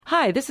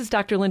Hi, this is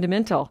Dr. Linda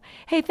Mintle.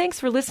 Hey, thanks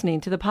for listening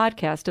to the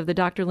podcast of the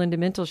Dr. Linda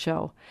Mintle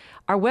Show.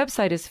 Our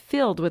website is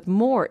filled with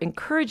more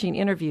encouraging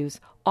interviews,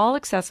 all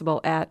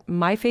accessible at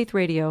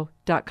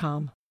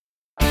myfaithradio.com.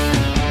 Doing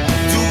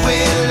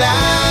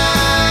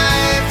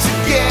life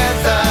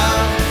together,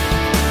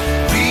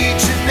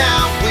 reaching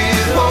out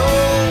with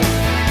hope,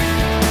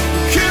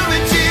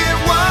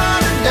 encouraging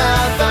one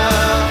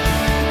another,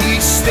 each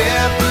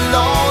step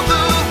along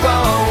the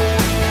road.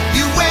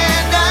 You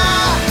and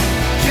I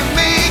can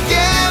make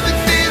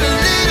everything a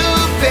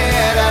little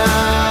better,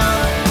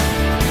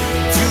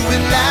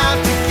 doing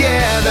life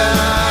together.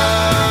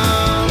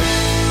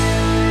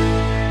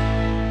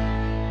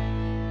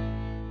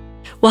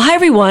 Well, hi,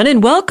 everyone,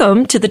 and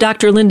welcome to the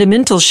Dr. Linda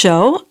Mintle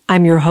Show.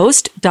 I'm your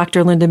host,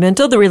 Dr. Linda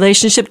Mintle, the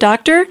relationship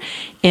doctor,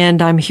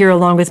 and I'm here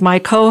along with my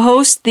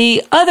co-host,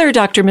 the other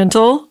Dr.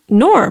 Mintle,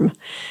 Norm.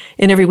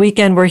 And every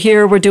weekend we're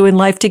here, we're doing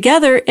life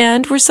together,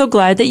 and we're so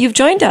glad that you've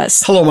joined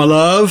us. Hello, my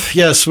love.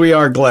 Yes, we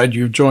are glad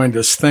you've joined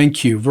us.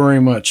 Thank you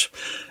very much.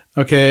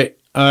 Okay,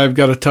 I've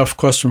got a tough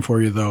question for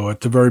you, though,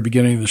 at the very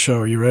beginning of the show.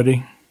 Are you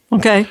ready?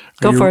 Okay,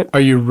 go for it.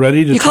 Are you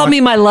ready to You called me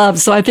my love,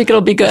 so I think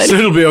it'll be good. So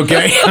it'll be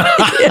okay.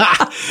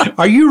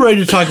 Are you ready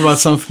to talk about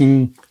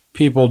something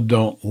people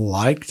don't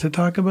like to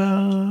talk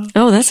about?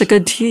 Oh, that's a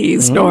good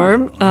tease,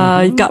 Norm.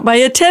 You got my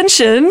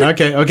attention.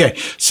 Okay.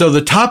 So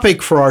the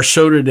topic for our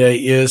show today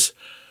is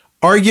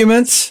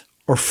arguments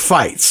or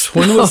fights.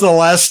 When was the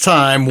last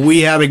time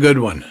we had a good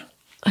one?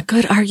 A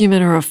good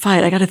argument or a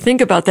fight? I got to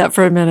think about that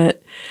for a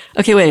minute.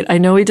 Okay, wait. I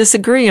know we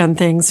disagree on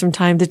things from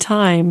time to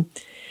time,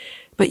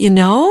 but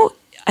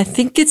I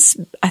think it's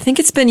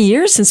been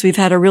years since we've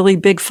had a really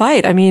big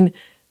fight. I mean,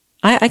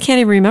 I can't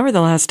even remember the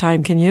last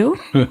time. Can you?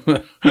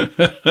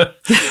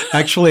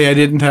 Actually, I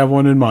didn't have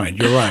one in mind.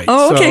 You're right.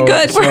 Oh, okay,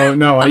 good. We're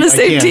on the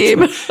same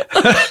team.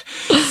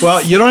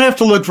 Well, you don't have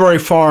to look very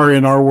far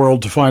in our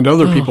world to find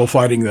other people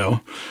fighting,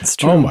 though. It's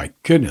true. Oh, my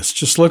goodness.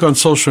 Just look on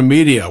social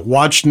media,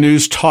 watch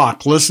news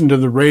talk, listen to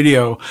the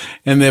radio.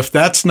 And if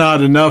that's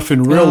not enough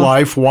in real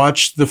life,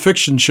 watch the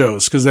fiction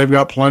shows because they've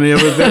got plenty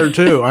of it there,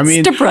 too. I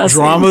mean,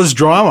 drama's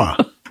drama.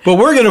 But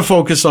we're going to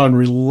focus on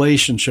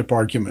relationship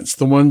arguments,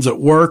 the ones at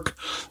work,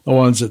 the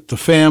ones at the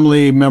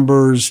family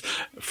members,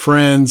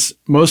 friends,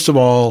 most of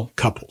all,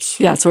 couples.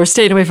 Yeah, so we're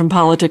staying away from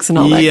politics and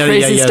all that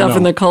crazy stuff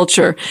in the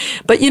culture.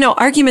 But,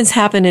 arguments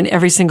happen in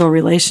every single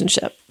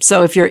relationship.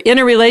 So if you're in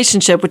a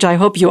relationship, which I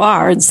hope you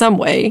are in some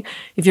way,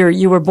 if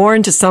you were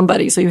born to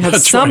somebody, so you have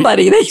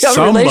somebody that you have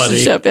a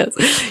relationship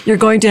with, you're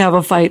going to have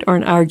a fight or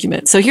an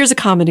argument. So here's a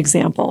common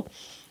example.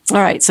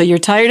 All right, so you're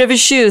tired of his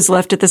shoes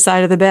left at the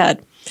side of the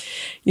bed.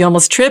 You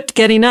almost tripped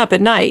getting up at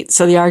night,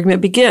 so the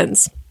argument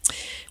begins.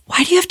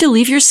 Why do you have to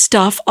leave your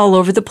stuff all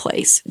over the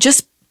place?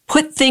 Just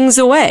put things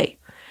away.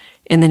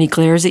 And then he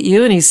glares at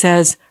you and he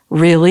says,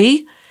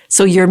 really?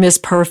 So you're Miss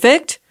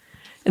Perfect?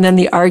 And then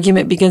the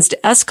argument begins to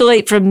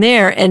escalate from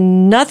there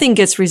and nothing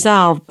gets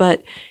resolved.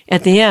 But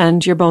at the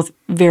end, you're both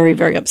very,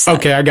 very upset.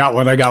 Okay, I got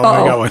one.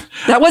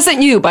 That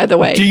wasn't you, by the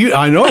way.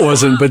 I know it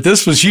wasn't, but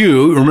this was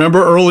you.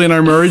 Remember early in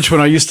our marriage when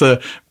I used to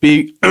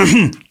be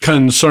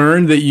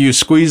concerned that you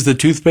squeezed the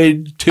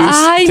toothpaste tube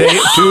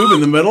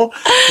in the middle?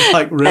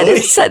 Like,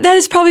 really? That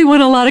is probably one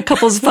a lot of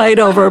couples fight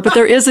over, but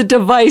there is a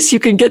device you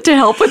can get to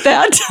help with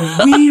that.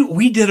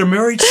 We did a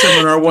marriage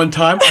seminar one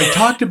time. I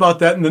talked about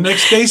that, and the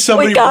next day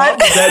somebody brought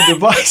me that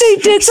device. They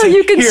did, so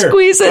you can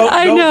squeeze it.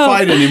 I know. Don't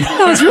fight anymore.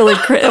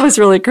 That was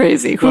really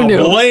crazy. Who knew?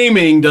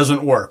 Blaming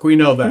doesn't work. We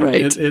know that.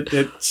 Right.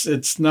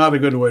 It's not a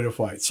good way to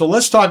fight. So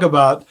let's talk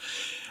about,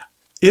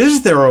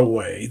 is there a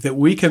way that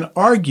we can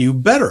argue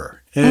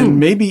better and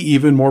maybe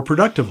even more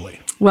productively?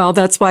 Well,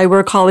 that's why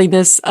we're calling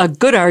this a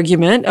good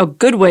argument, a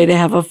good way to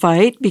have a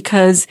fight,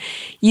 because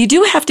you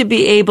do have to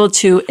be able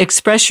to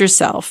express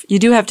yourself. You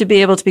do have to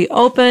be able to be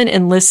open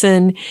and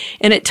listen.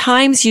 And at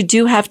times you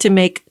do have to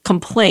make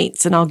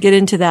complaints. And I'll get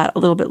into that a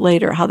little bit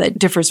later, how that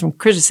differs from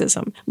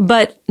criticism.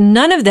 But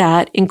none of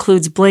that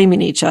includes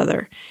blaming each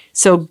other.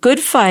 So good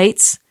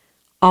fights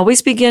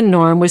always begin,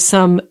 Norm, with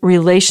some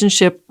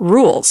relationship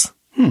rules.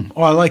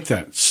 Oh, I like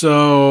that.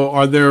 So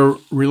are there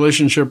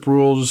relationship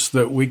rules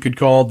that we could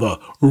call the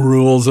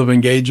rules of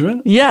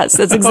engagement? Yes,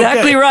 that's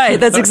exactly right.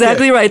 That's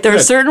exactly right. There are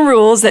certain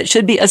rules that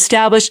should be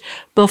established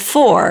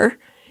before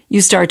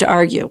you start to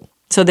argue.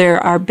 So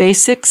there are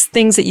basics,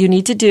 things that you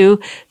need to do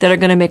that are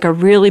going to make a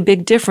really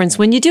big difference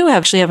when you do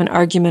actually have an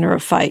argument or a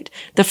fight.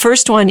 The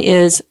first one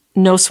is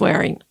no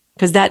swearing,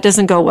 because that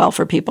doesn't go well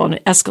for people and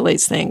it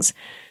escalates things.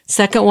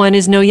 Second one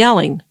is no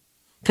yelling.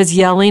 Because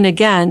yelling,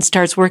 again,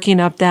 starts working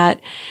up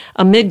that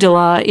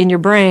amygdala in your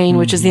brain,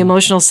 which is the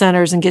emotional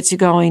centers, and gets you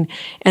going.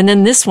 And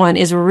then this one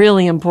is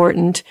really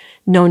important.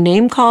 No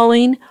name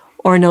calling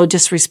or no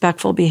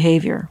disrespectful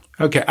behavior.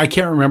 Okay. I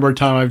can't remember a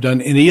time I've done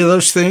any of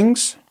those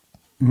things.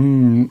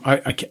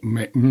 I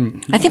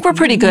think we're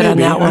pretty good on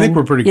that one. I think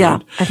we're pretty good. Yeah,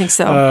 I think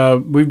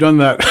so. We've done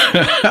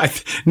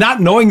that.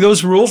 Not knowing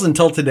those rules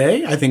until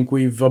today, I think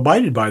we've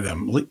abided by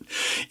them.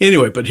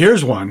 Anyway, but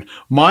here's one.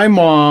 My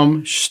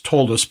mom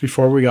told us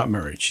before we got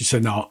married, she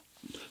said, now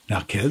Now,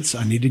 kids,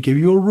 I need to give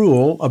you a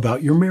rule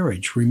about your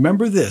marriage.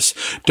 Remember this.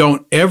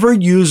 Don't ever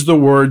use the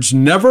words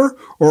never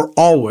or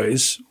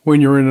always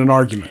when you're in an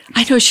argument.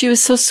 I know, she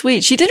was so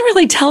sweet. She didn't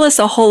really tell us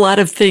a whole lot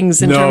of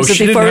things in terms of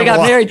before we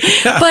got married.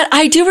 But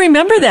I do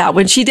remember that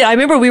when she did. I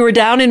remember we were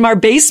down in our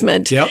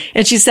basement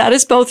and she sat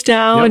us both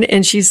down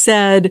and she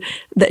said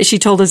that she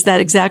told us that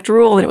exact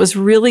rule. And it was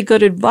really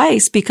good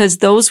advice because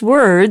those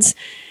words,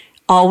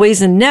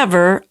 always and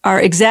never, are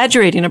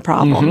exaggerating a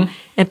problem.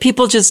 And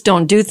people just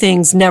don't do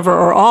things never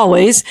or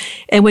always.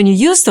 And when you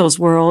use those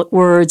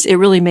words, it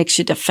really makes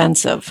you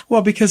defensive.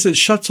 Well, because it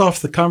shuts off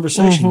the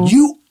conversation.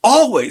 You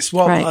always,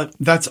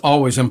 that's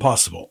always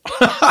impossible.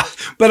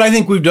 But I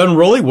think we've done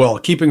really well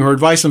keeping her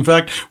advice. In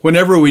fact,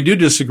 whenever we do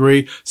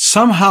disagree,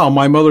 somehow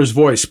my mother's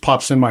voice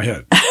pops in my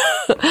head.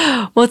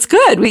 Well, it's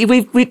good.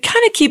 We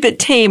kind of keep it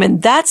tame. And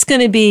that's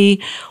going to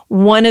be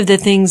one of the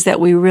things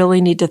that we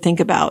really need to think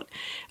about.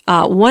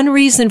 One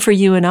reason for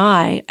you and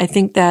I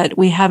think that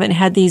we haven't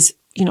had these,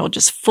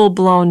 just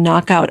full-blown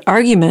knockout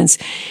arguments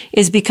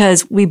is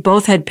because we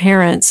both had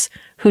parents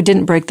who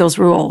didn't break those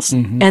rules.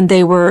 And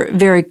they were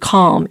very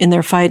calm in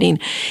their fighting.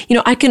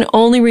 I can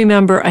only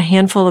remember a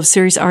handful of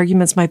serious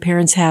arguments my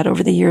parents had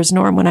over the years,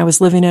 Norm, when I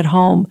was living at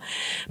home,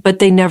 but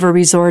they never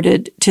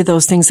resorted to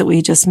those things that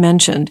we just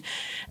mentioned.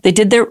 They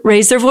did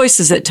raise their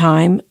voices at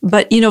time,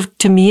 but,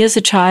 to me as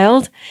a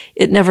child,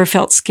 it never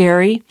felt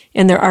scary,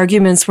 and their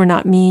arguments were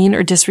not mean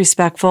or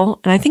disrespectful.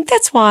 And I think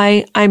that's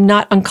why I'm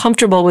not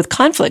uncomfortable with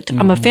conflict.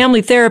 I'm a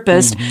family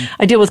therapist.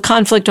 I deal with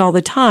conflict all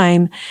the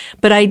time,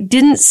 but I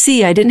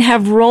didn't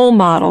have role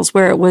models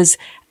where it was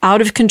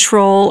out of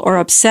control or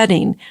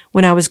upsetting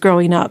when I was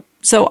growing up.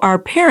 So our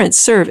parents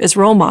serve as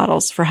role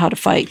models for how to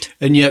fight.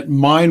 And yet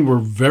mine were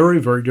very,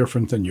 very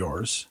different than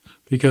yours.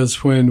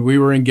 Because when we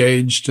were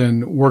engaged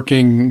and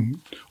working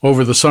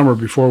over the summer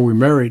before we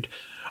married,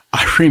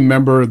 I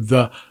remember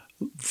the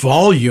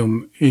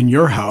volume in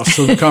your house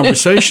of the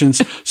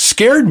conversations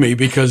scared me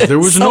because there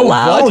was no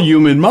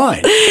volume in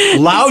mine.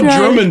 Loud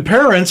German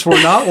parents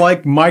were not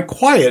like my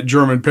quiet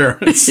German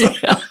parents.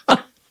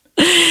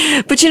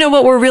 But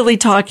what we're really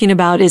talking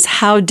about is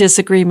how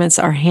disagreements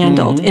are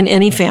handled in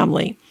any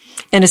family.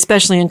 And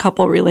especially in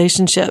couple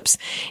relationships.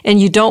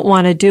 And you don't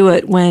want to do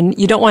it when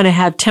you don't want to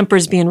have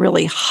tempers being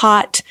really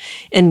hot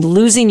and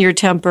losing your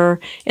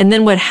temper. And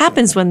then what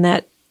happens when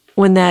that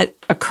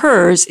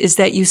occurs is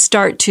that you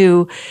start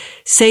to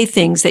say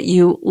things that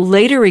you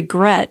later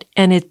regret.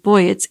 And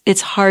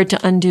it's hard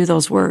to undo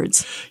those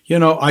words.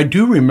 I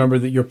do remember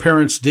that your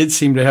parents did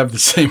seem to have the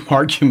same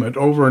argument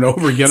over and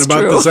over again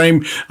about the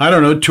same,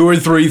 2 or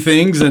 3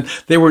 things. And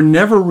they were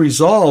never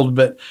resolved,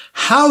 but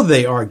how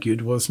they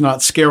argued was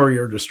not scary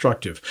or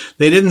destructive.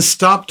 They didn't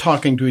stop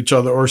talking to each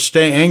other or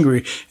stay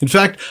angry. In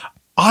fact,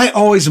 I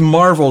always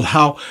marveled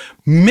how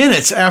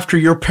minutes after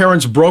your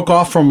parents broke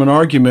off from an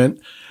argument,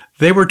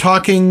 they were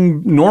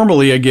talking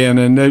normally again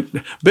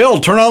and, Bill,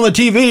 turn on the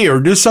TV or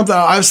do something.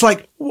 I was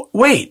like,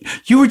 wait,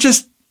 you were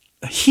just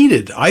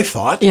heated, I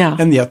thought. Yeah.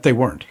 And yet they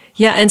weren't.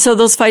 Yeah. And so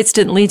those fights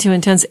didn't lead to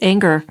intense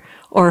anger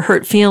or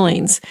hurt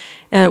feelings.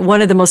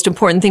 One of the most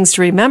important things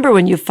to remember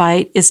when you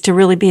fight is to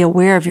really be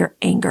aware of your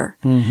anger.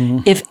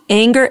 If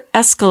anger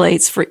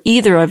escalates for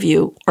either of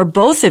you or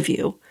both of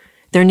you,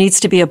 there needs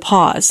to be a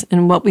pause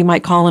and what we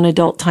might call an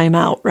adult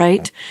timeout,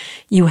 right?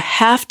 You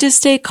have to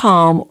stay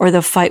calm or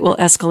the fight will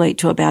escalate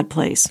to a bad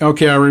place.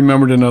 Okay, I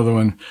remembered another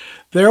one.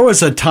 There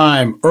was a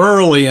time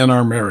early in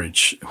our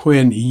marriage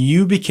when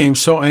you became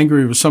so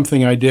angry with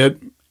something I did.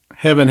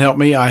 Heaven help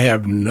me, I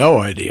have no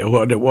idea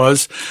what it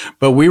was,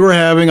 but we were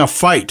having a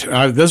fight.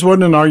 This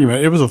wasn't an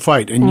argument, it was a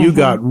fight, and you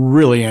got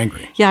really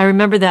angry. Yeah, I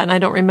remember that, and I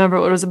don't remember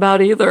what it was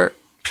about either.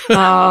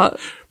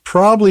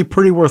 Probably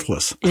pretty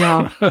worthless.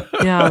 Yeah. Do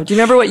you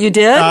remember what you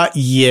did?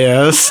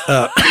 Yes.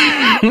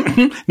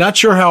 Not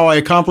sure how I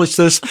accomplished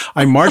this.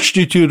 I marched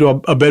you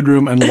to a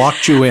bedroom and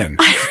locked you in.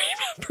 I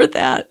remember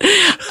that.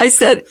 I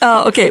said,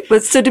 okay,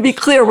 but so to be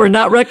clear, we're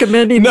not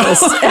recommending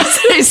this as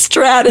a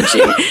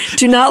strategy.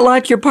 Do not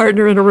lock your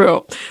partner in a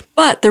room.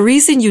 But the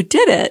reason you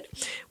did it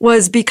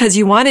was because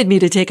you wanted me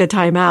to take a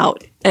time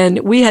out. And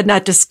we had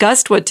not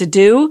discussed what to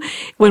do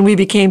when we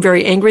became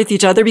very angry with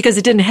each other because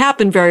it didn't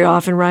happen very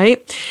often,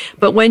 right?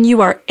 But when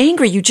you are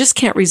angry, you just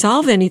can't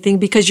resolve anything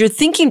because your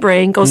thinking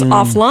brain goes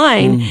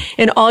offline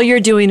and all you're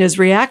doing is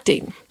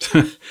reacting.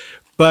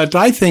 But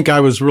I think I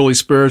was really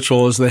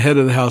spiritual as the head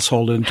of the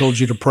household and told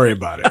you to pray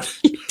about it.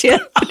 You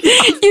did.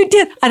 You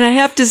did. And I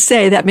have to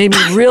say that made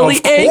me really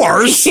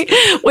angry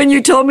when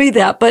you told me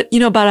that. But,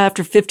 about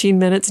after 15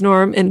 minutes,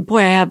 Norm, and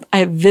boy, I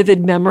have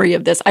vivid memory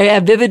of this. I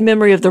have vivid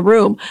memory of the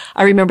room.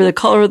 I remember the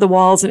color of the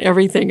walls and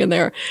everything in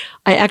there.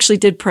 I actually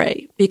did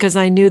pray because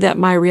I knew that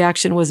my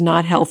reaction was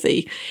not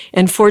healthy.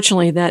 And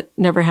fortunately, that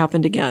never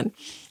happened again.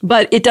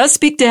 But it does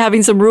speak to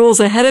having some rules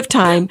ahead of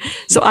time.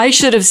 So I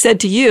should have said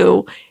to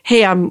you,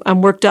 hey, I'm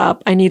worked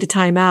up. I need a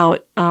time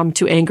out.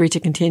 Too angry to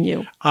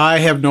continue. I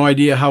have no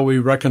idea how we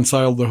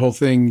reconciled the whole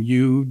thing.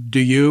 Do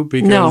you?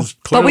 Because no,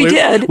 but we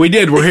did. We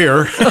did. We're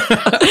here.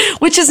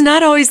 Which is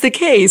not always the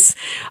case.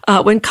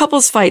 When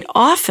couples fight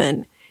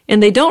often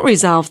and they don't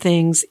resolve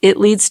things, it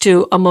leads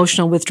to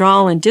emotional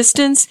withdrawal and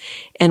distance.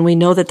 And we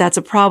know that that's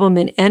a problem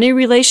in any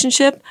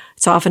relationship.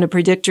 It's often a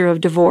predictor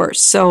of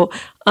divorce. So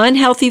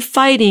unhealthy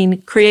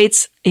fighting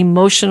creates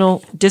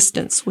emotional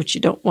distance, which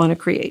you don't want to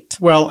create.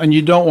 Well, and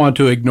you don't want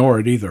to ignore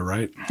it either,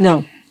 right?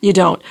 No, you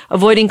don't.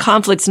 Avoiding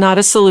conflict's not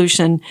a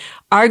solution.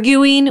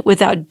 Arguing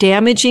without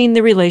damaging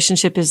the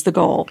relationship is the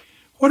goal.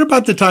 What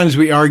about the times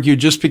we argue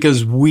just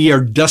because we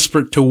are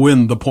desperate to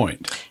win the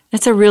point?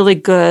 That's a really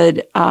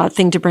good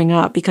thing to bring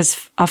up,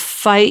 because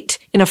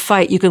in a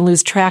fight, you can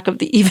lose track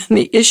of even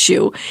the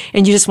issue,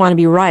 and you just want to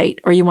be right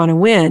or you want to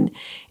win.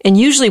 And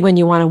usually when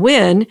you want to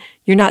win,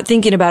 you're not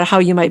thinking about how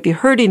you might be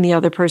hurting the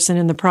other person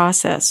in the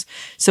process.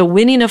 So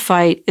winning a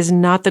fight is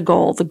not the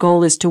goal. The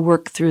goal is to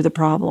work through the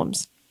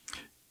problems.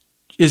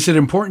 Is it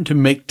important to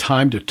make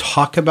time to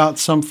talk about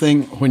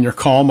something when you're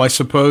calm, I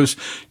suppose,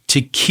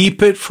 to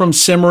keep it from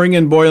simmering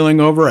and boiling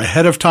over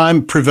ahead of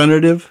time,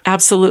 preventative?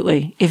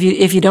 Absolutely. If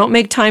you don't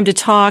make time to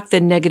talk,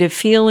 then negative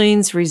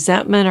feelings,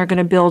 resentment are going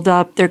to build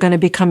up. They're going to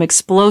become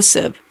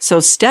explosive. So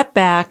step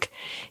back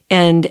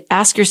and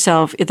ask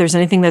yourself if there's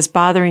anything that's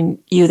bothering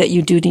you that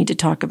you do need to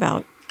talk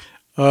about.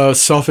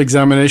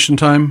 Self-examination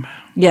time?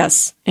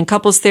 Yes. In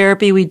couples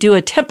therapy, we do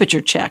a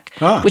temperature check,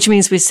 which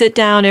means we sit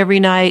down every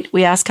night.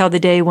 We ask how the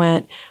day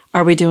went.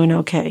 Are we doing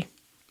okay?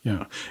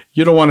 Yeah.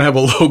 You don't want to have a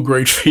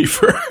low-grade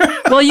fever.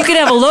 Well, you could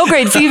have a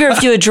low-grade fever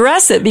if you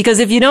address it, because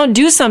if you don't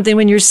do something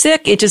when you're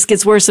sick, it just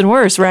gets worse and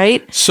worse,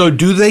 right? So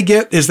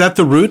is that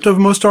the root of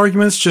most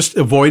arguments, just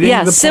avoiding the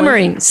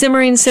point?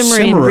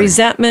 Simmering,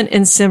 resentment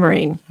and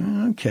simmering.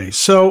 Okay.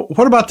 So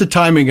what about the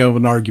timing of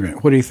an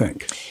argument? What do you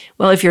think?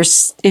 Well, if you're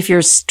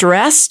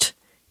stressed,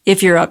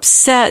 if you're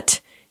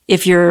upset,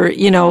 if you're,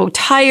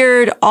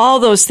 tired, all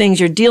those things,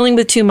 you're dealing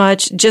with too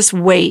much, just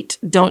wait.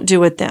 Don't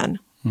do it then.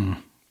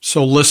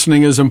 So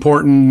listening is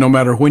important no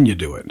matter when you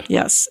do it.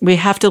 Yes. We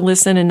have to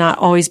listen and not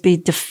always be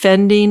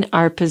defending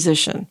our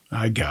position.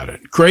 I got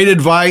it. Great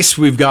advice.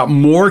 We've got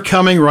more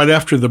coming right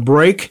after the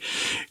break.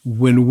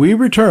 When we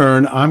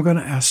return, I'm going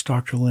to ask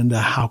Dr. Linda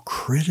how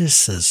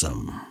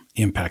criticism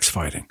impacts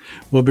fighting.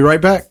 We'll be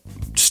right back.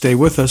 Stay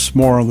with us.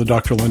 More on the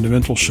Dr. Linda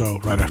Mintle Show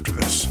right after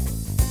this.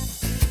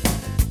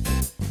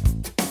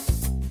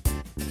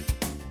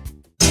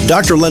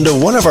 Dr. Linda,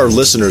 one of our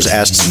listeners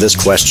asks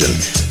this question.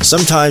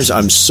 Sometimes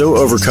I'm so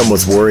overcome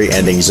with worry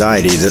and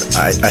anxiety that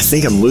I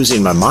think I'm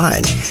losing my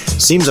mind.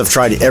 Seems I've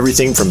tried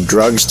everything from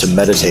drugs to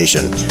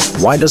meditation.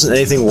 Why doesn't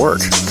anything work?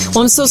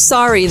 Well, I'm so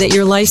sorry that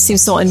your life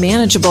seems so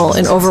unmanageable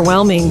and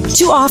overwhelming.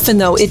 Too often,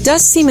 though, it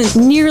does seem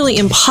nearly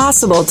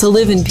impossible to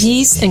live in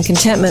peace and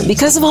contentment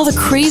because of all the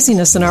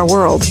craziness in our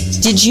world.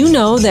 Did you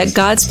know that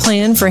God's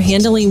plan for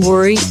handling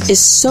worry is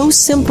so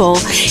simple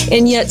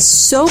and yet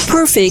so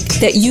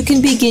perfect that you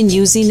can begin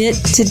using it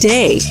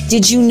today?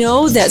 Did you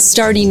know that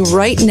starting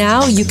right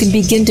now, you can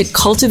begin to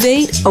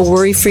cultivate a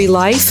worry-free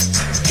life?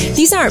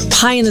 These aren't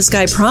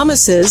pie-in-the-sky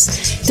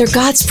promises. They're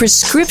God's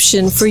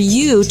prescription for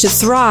you to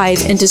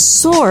thrive and to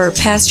soar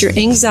past your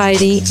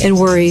anxiety and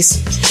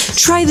worries.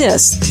 Try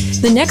this.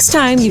 The next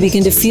time you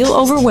begin to feel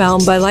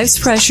overwhelmed by life's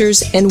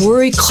pressures and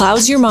worry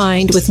clouds your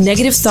mind with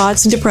negative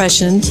thoughts and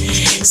depression,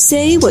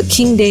 say what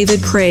King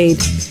David prayed.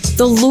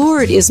 The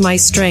Lord is my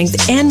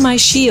strength and my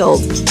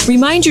shield.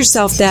 Remind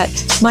yourself that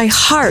my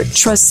heart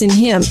trusts in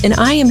Him and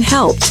I am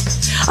helped.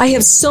 I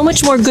have so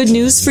much more good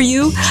news for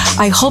you.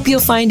 I hope you'll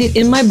find it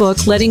in my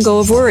book, Letting Go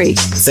of Worry.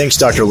 Thanks,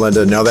 Dr.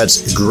 Linda. Now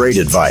that's great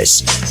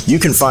advice. You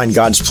can find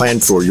God's plan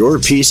for your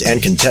peace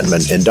and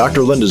contentment in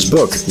Dr. Linda's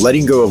book,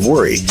 Letting Go of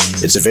Worry.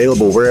 It's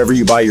available wherever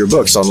you buy your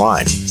books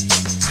online.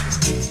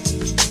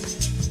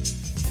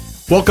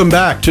 Welcome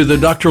back to the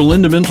Dr.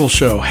 Linda Mintle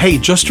Show. Hey,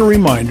 just a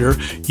reminder,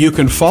 you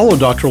can follow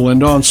Dr.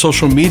 Linda on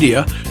social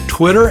media,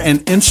 Twitter and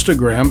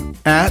Instagram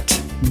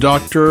at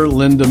Dr.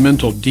 Linda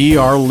Mintle,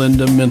 Dr.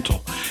 Linda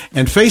Mintle,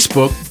 and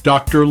Facebook,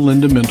 Dr.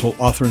 Linda Mintle,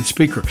 author and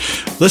speaker.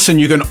 Listen,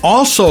 you can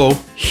also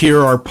hear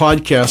our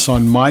podcasts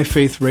on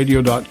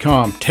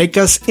myfaithradio.com. Take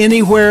us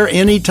anywhere,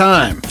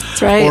 anytime.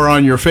 That's right. Or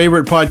on your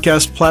favorite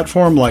podcast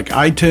platform like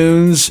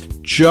iTunes.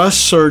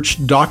 Just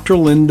search Dr.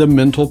 Linda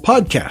Mintle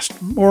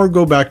Podcast or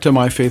go back to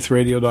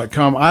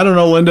myfaithradio.com. I don't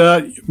know,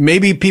 Linda,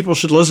 maybe people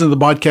should listen to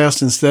the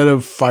podcast instead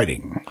of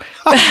fighting.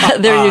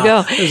 There you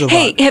go.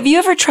 Hey, have you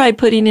ever tried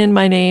putting in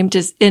my name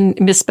and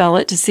misspell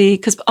it to see?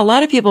 Because a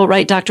lot of people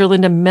write Dr.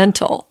 Linda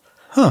Mental.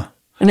 Huh.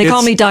 And they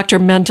call me Dr.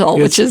 Mental,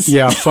 which is...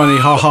 Yeah, funny.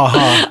 Ha, ha,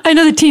 ha. I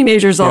know the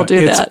teenagers all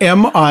do that. It's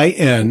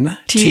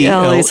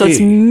M-I-N-T-L-E. So it's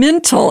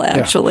Mintle,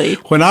 actually. Yeah.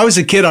 When I was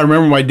a kid, I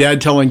remember my dad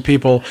telling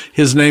people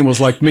his name was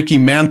like Mickey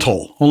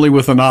Mantle, only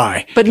with an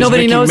I. But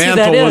nobody knows who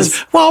that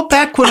is. Well,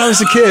 back when I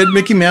was a kid,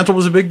 Mickey Mantle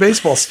was a big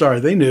baseball star.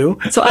 They knew.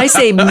 So I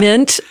say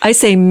mint,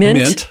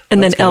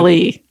 and then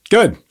L-E.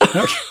 Good.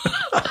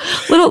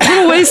 little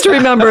ways to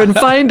remember and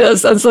find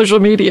us on social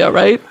media,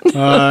 right?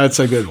 That's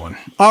a good one.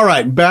 All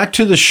right, back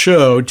to the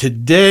show.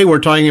 Today we're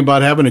talking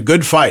about having a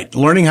good fight,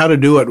 learning how to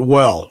do it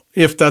well,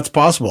 if that's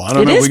possible. I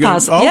don't know. It is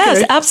possible. Okay.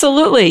 Yes,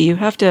 absolutely. You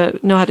have to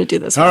know how to do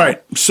this. All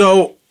right.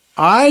 So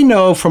I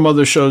know from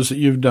other shows that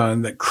you've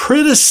done that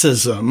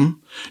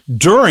criticism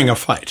during a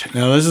fight,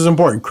 now this is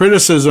important,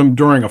 criticism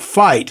during a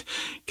fight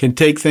can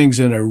take things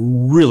in a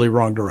really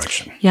wrong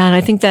direction. Yeah, and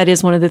I think that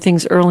is one of the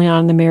things early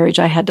on in the marriage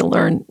I had to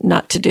learn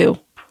not to do.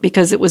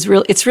 Because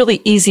it's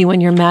really easy when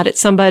you're mad at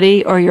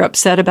somebody or you're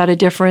upset about a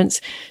difference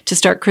to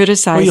start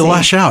criticizing. Well, you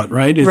lash out,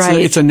 right?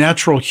 It's a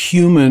natural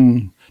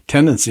human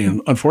tendency,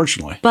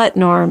 unfortunately. But,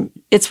 Norm,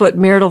 it's what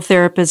marital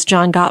therapist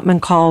John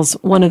Gottman calls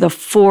one of the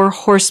 4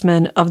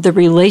 horsemen of the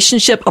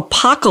relationship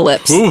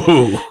apocalypse.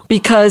 Ooh.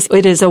 Because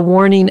it is a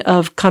warning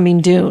of coming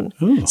doom.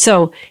 Ooh.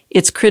 So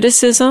it's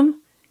criticism,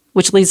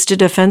 which leads to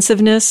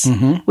defensiveness,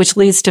 which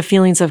leads to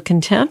feelings of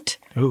contempt,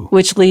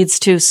 which leads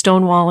to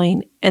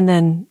stonewalling and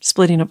then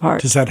splitting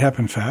apart. Does that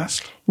happen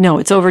fast? No,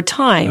 it's over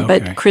time. Okay.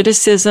 But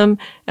criticism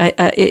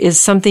is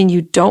something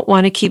you don't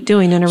want to keep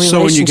doing in a relationship.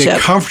 So when you get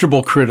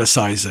comfortable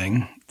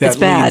criticizing, that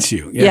leads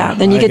you. Yeah,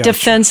 then you get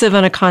defensive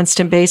on a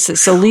constant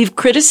basis. So leave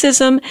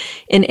criticism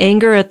and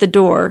anger at the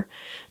door.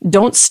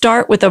 Don't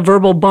start with a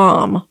verbal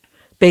bomb,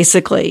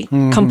 basically.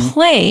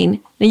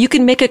 Complain. Now, you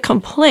can make a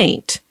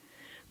complaint,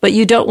 but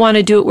you don't want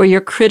to do it where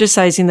you're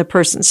criticizing the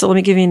person. So let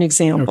me give you an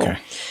example. Okay.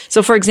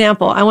 So for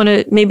example,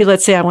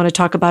 let's say I want to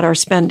talk about our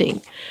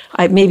spending.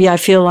 I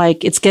feel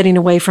like it's getting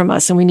away from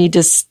us and we need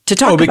to talk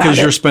about it. Oh, because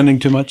you're spending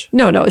too much?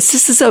 No,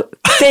 this is a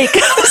fake,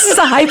 this is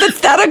a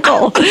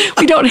hypothetical.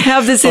 We don't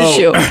have this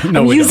issue.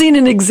 No, I'm using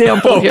an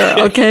example here,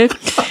 okay?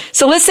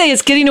 So let's say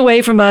it's getting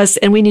away from us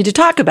and we need to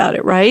talk about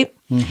it, right?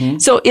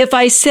 So if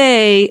I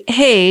say,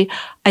 hey,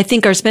 I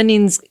think our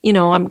spending's, I'm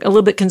a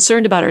little bit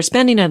concerned about our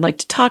spending. I'd like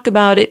to talk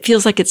about it. It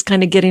feels like it's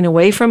kind of getting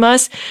away from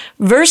us.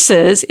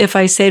 Versus if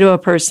I say to a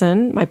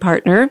person, my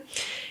partner,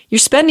 your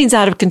spending's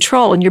out of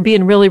control and you're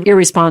being really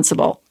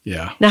irresponsible.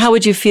 Yeah. Now, how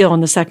would you feel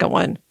on the second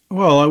one?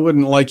 Well, I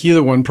wouldn't like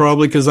either one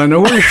probably because I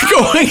know where you're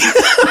going.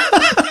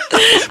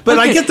 But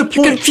I get the point.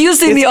 You're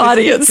confusing the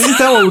audience. Isn't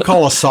that what we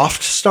call a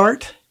soft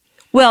start?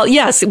 Well,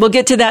 yes, we'll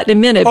get to that in a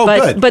minute.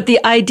 Good. But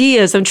the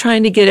idea is I'm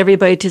trying to get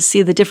everybody to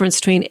see the difference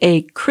between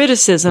a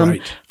criticism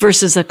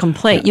versus a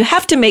complaint. You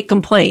have to make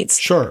complaints.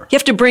 Sure. You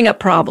have to bring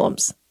up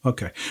problems.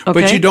 Okay.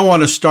 But you don't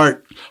want to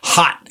start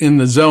hot in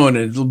the zone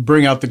and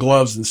bring out the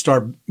gloves and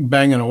start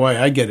banging away.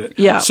 I get it.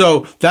 Yeah.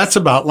 So that's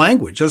about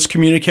language. That's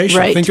communication.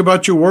 Right. Think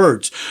about your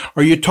words.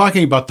 Are you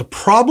talking about the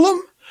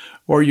problem?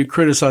 Or are you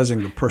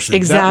criticizing the person?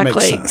 Exactly. That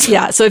makes sense.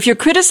 Yeah. So if you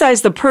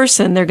criticize the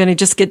person, they're going to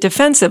just get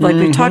defensive, like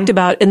we talked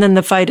about, and then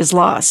the fight is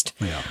lost.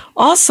 Yeah.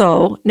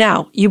 Also,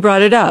 now you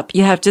brought it up.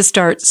 You have to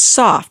start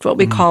soft, what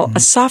we call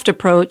a soft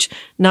approach,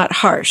 not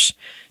harsh.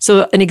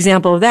 So an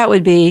example of that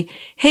would be,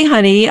 hey,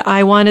 honey,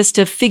 I want us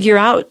to figure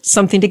out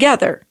something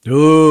together.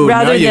 Ooh,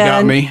 now you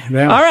got me.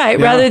 Yeah. All right.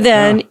 Rather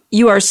than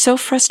you are so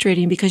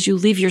frustrating because you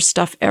leave your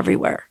stuff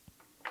everywhere.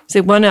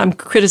 So one, I'm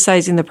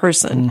criticizing the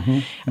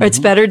person. Or it's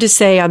better to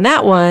say on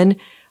that one,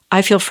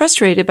 I feel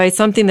frustrated by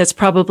something that's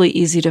probably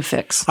easy to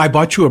fix. I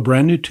bought you a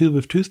brand new tube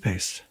of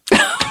toothpaste.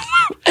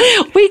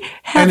 We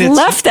have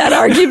left that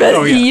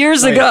argument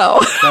years ago.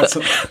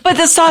 But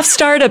the soft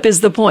startup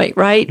is the point,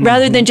 right?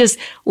 Rather than just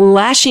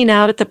lashing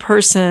out at the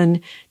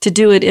person, to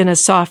do it in a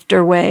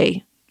softer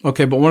way.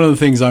 Okay, but one of the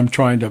things I'm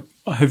trying to,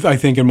 I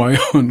think in my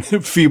own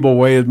feeble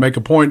way, to make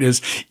a point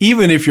is,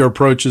 even if your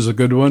approach is a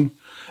good one,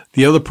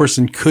 the other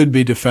person could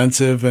be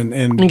defensive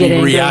and be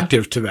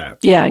reactive to that.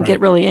 Yeah, and get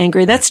really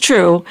angry. That's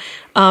true.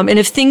 And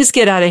if things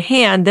get out of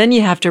hand, then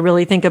you have to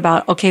really think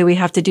about, okay, we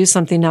have to do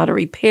something now to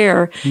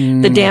repair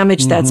the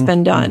damage that's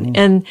been done.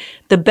 And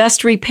the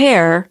best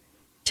repair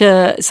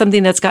to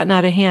something that's gotten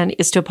out of hand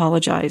is to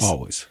apologize.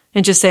 Always.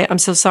 And just say, I'm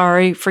so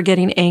sorry for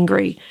getting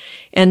angry.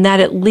 And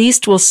that at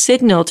least will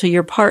signal to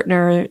your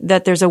partner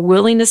that there's a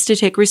willingness to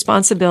take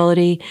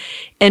responsibility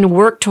and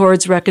work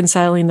towards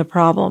reconciling the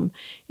problem.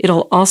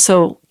 It'll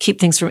also keep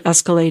things from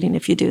escalating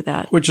if you do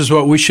that. Which is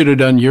what we should have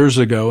done years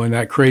ago in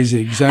that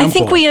crazy example.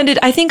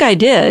 I think I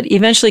did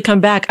eventually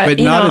come back. But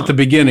not at the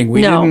beginning.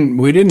 We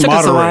didn't Took moderate.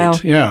 us a while.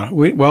 Yeah.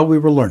 We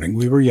were learning.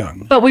 We were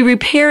young. But we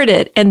repaired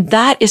it. And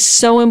that is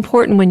so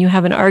important when you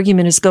have an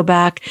argument, is go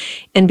back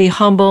and be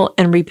humble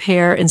and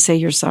repair and say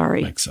you're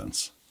sorry. Makes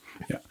sense.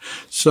 Yeah.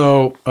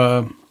 So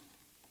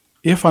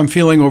if I'm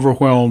feeling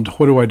overwhelmed,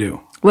 what do I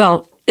do?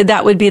 Well,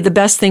 that would be the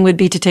best thing would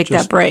be to take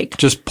that break.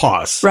 Just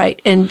pause.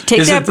 Right. And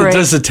take that break.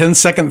 Does the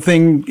 10-second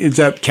thing, is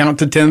that count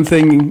to 10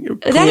 thing? Cool?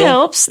 That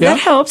helps. Yeah? That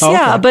helps. Oh,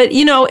 yeah. okay. But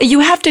you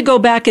have to go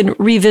back and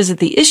revisit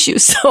the issue.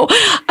 So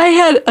I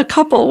had a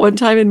couple one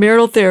time in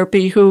marital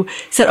therapy who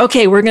said,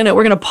 okay, we're going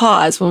to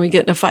pause when we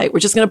get in a fight. We're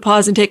just going to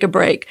pause and take a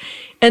break.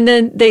 And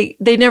then they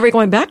never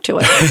went back to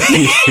it.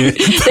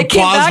 They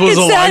came pause back was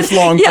and a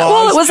lifelong pause.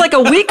 well, it was like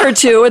a week or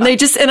two. And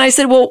I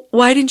said, well,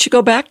 why didn't you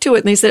go back to it?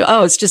 And they said,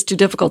 oh, it's just too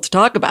difficult to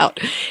talk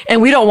about.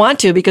 And we don't want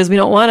to, because we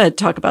don't want to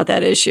talk about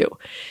that issue.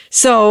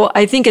 So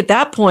I think at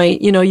that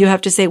point, you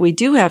have to say we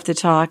do have to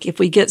talk. If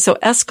we get so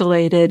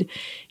escalated,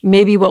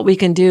 maybe what we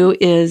can do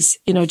is,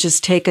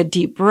 just take a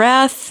deep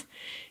breath,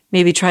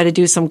 maybe try to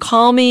do some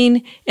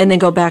calming, and then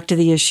go back to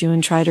the issue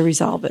and try to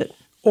resolve it.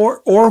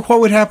 Or what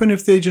would happen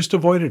if they just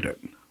avoided it?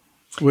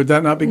 Would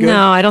that not be good?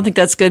 No, I don't think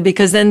that's good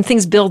because then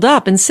things build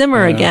up and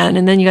simmer again,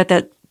 and then you got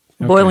that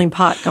boiling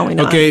pot going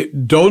on. Okay,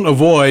 don't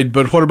avoid,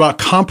 but what about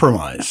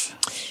compromise?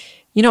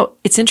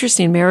 It's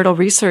interesting. Marital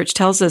research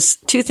tells us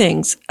two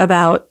things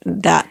about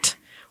that.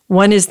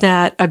 One is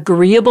that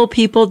agreeable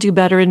people do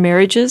better in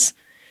marriages.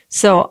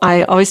 So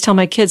I always tell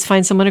my kids,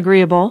 find someone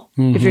agreeable.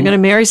 Mm-hmm. If you're going to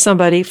marry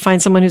somebody,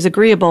 find someone who's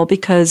agreeable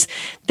because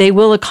they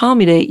will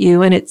accommodate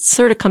you, and it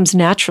sort of comes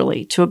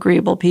naturally to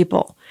agreeable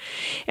people.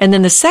 And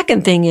then the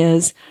second thing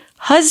is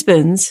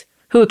husbands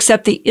who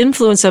accept the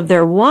influence of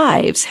their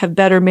wives have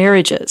better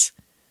marriages.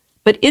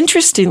 But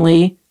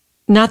interestingly,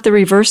 not the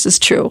reverse is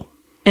true.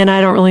 And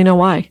I don't really know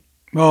why.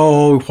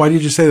 Oh, why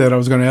did you say that? I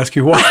was going to ask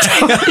you why.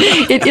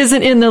 It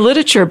isn't in the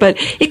literature, but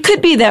it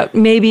could be that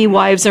maybe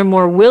wives are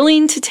more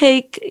willing to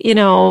take,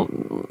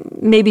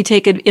 maybe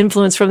take an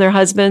influence from their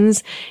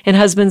husbands, and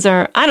husbands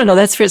are, I don't know,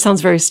 it sounds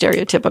very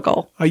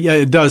stereotypical. Yeah,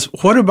 it does.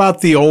 What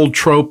about the old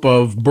trope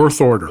of birth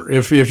order?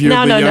 If you're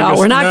No,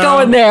 we're not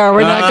going there.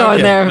 We're not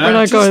going there. We're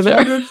not going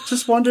there.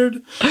 Just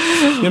wondered.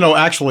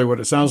 Actually what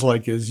it sounds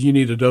like is you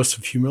need a dose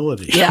of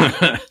humility.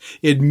 Yeah.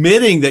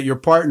 Admitting that your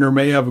partner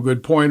may have a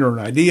good point or an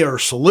idea or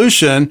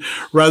solution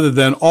rather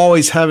than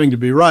always having to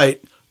be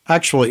right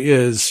actually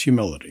is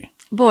humility.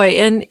 Boy,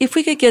 and if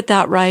we could get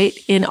that right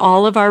in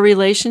all of our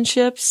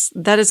relationships,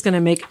 that is going to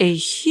make a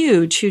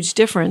huge, huge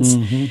difference.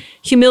 Mm-hmm.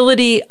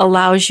 Humility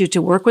allows you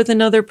to work with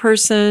another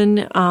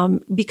person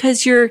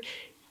because you're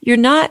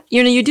not,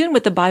 you're doing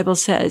what the Bible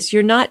says.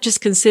 You're not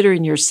just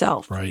considering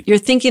yourself. Right. You're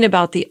thinking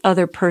about the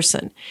other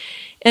person.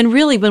 And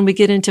really, when we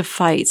get into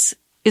fights,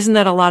 isn't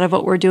that a lot of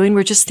what we're doing?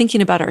 We're just thinking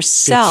about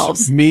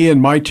ourselves. It's me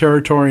and my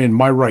territory and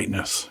my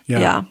rightness.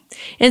 Yeah.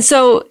 And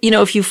so,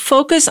 if you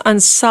focus on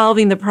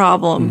solving the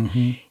problem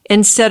mm-hmm.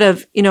 instead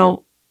of,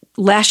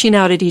 lashing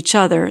out at each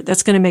other,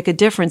 that's going to make a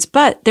difference.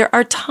 But there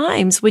are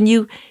times when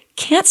you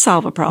can't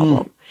solve a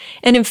problem.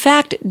 And in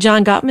fact,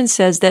 John Gottman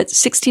says that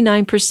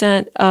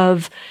 69%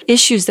 of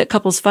issues that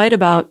couples fight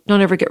about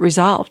don't ever get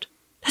resolved.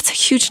 That's a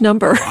huge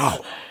number. Wow.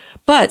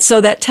 But so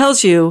that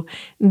tells you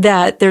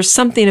that there's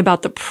something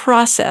about the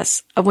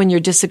process of when you're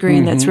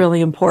disagreeing that's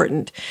really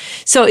important.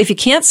 So if you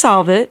can't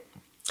solve it,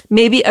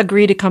 maybe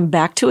agree to come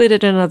back to it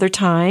at another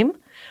time,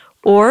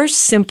 or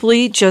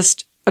simply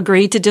just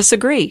agree to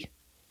disagree.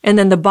 And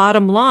then the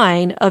bottom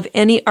line of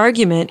any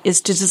argument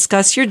is to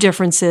discuss your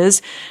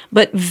differences,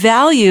 but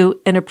value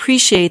and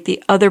appreciate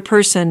the other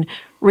person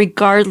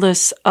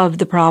regardless of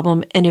the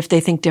problem and if they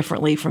think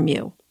differently from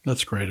you.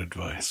 That's great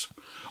advice.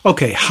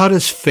 Okay, how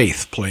does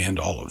faith play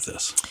into all of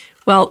this?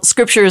 Well,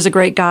 Scripture is a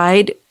great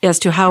guide as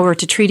to how we're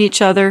to treat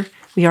each other.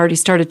 We already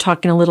started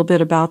talking a little bit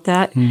about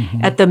that.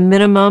 Mm-hmm. At the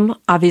minimum,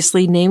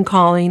 obviously,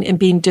 name-calling and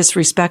being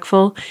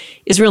disrespectful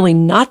is really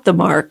not the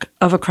mark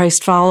of a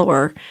Christ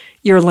follower.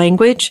 Your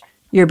language,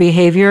 your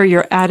behavior,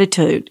 your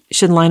attitude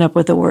should line up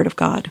with the Word of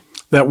God.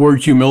 That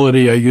word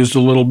humility I used a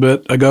little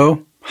bit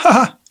ago,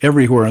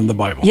 everywhere in the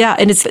Bible. Yeah,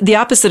 and it's the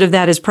opposite of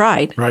that is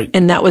pride. Right.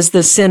 And that was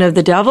the sin of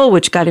the devil,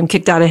 which got him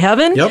kicked out of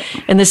heaven. Yep.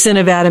 And the sin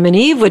of Adam and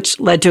Eve, which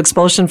led to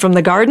expulsion from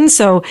the garden.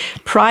 So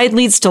pride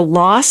leads to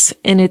loss,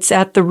 and it's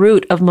at the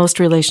root of most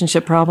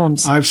relationship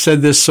problems. I've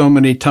said this so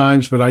many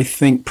times, but I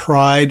think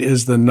pride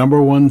is the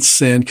number one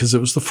sin because it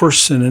was the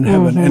first sin in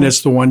heaven, and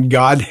it's the one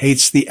God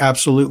hates the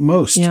absolute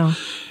most. Yeah.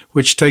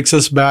 Which takes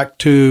us back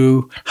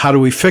to how do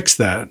we fix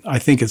that? I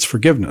think it's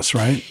forgiveness,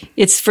 right?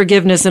 It's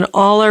forgiveness, and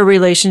all our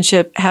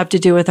relationship have to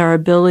do with our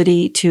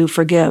ability to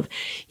forgive.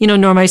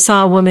 Norm, I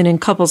saw a woman in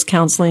couples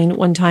counseling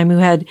one time who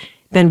had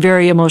been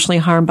very emotionally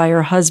harmed by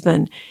her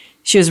husband.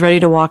 She was ready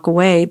to walk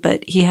away,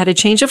 but he had a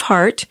change of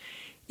heart.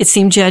 It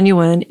seemed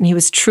genuine, and he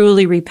was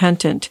truly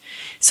repentant.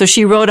 So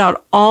she wrote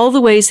out all the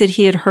ways that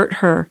he had hurt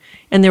her,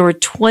 and there were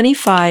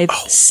 25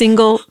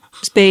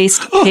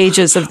 single-spaced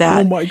pages of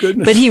that. Oh, my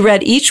goodness. But he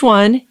read each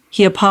one.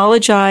 He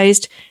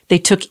apologized. They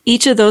took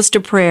each of those to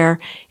prayer.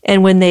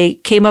 And when they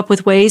came up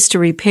with ways to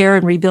repair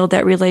and rebuild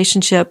that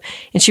relationship,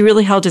 and she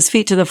really held his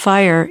feet to the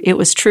fire, it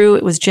was true.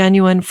 It was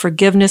genuine.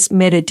 Forgiveness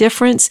made a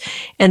difference.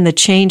 And the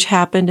change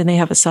happened, and they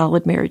have a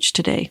solid marriage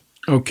today.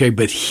 Okay,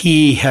 but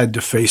he had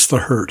to face the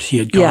hurt he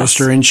had caused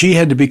her, and she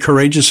had to be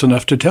courageous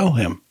enough to tell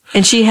him.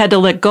 And she had to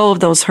let go of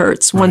those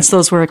hurts once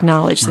those were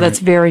acknowledged. So that's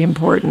very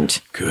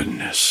important.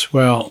 Goodness.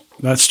 Well,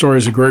 that story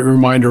is a great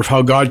reminder of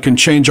how God can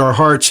change our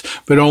hearts,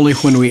 but only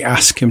when we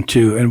ask Him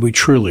to and we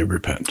truly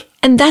repent.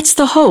 And that's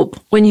the hope.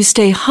 When you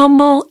stay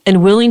humble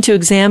and willing to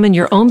examine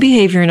your own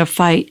behavior in a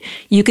fight,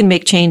 you can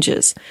make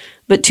changes.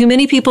 But too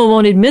many people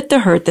won't admit the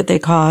hurt that they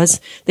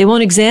cause. They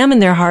won't examine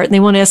their heart, and they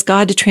won't ask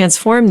God to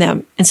transform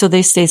them. And so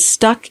they stay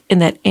stuck in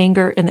that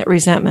anger and that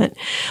resentment.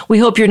 We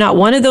hope you're not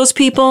one of those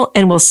people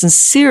and will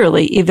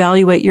sincerely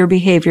evaluate your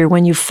behavior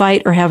when you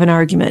fight or have an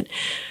argument.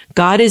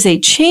 God is a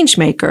change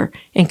maker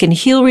and can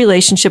heal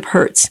relationship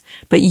hurts,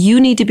 but you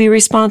need to be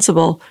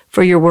responsible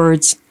for your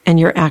words and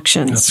your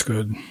actions. That's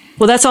good.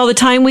 Well, that's all the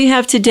time we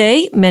have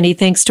today. Many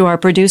thanks to our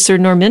producer,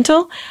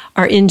 Mintle,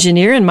 our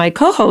engineer, and my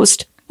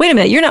co-host, Wait a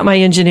minute, you're not my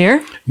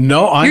engineer.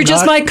 No, I'm not. You're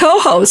just my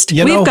co-host.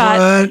 We've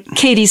got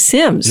Katie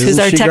Sims, who's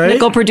our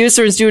technical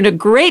producer, is doing a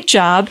great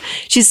job.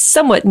 She's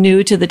somewhat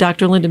new to the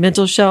Dr. Linda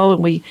Mintle Show,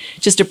 and we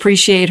just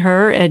appreciate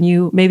her, and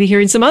you may be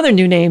hearing some other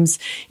new names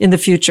in the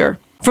future.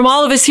 From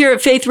all of us here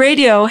at Faith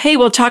Radio, hey,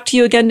 we'll talk to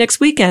you again next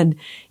weekend.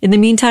 In the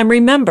meantime,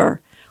 remember,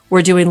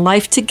 we're doing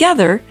life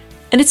together,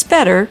 and it's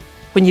better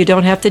when you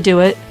don't have to do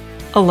it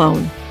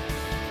alone.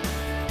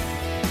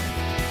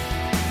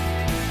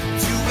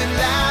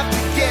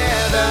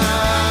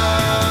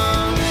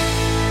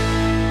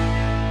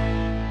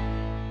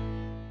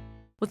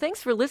 Well,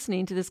 thanks for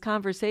listening to this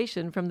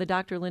conversation from the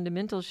Dr. Linda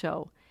Mintle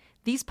Show.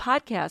 These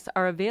podcasts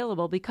are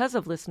available because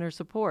of listener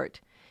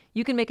support.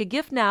 You can make a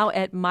gift now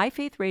at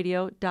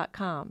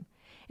myfaithradio.com.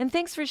 And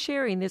thanks for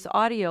sharing this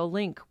audio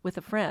link with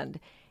a friend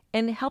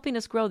and helping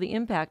us grow the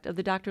impact of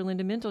the Dr.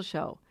 Linda Mintle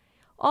Show.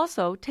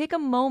 Also, take a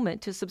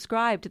moment to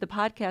subscribe to the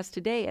podcast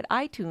today at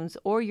iTunes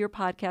or your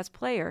podcast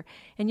player,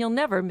 and you'll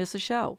never miss a show.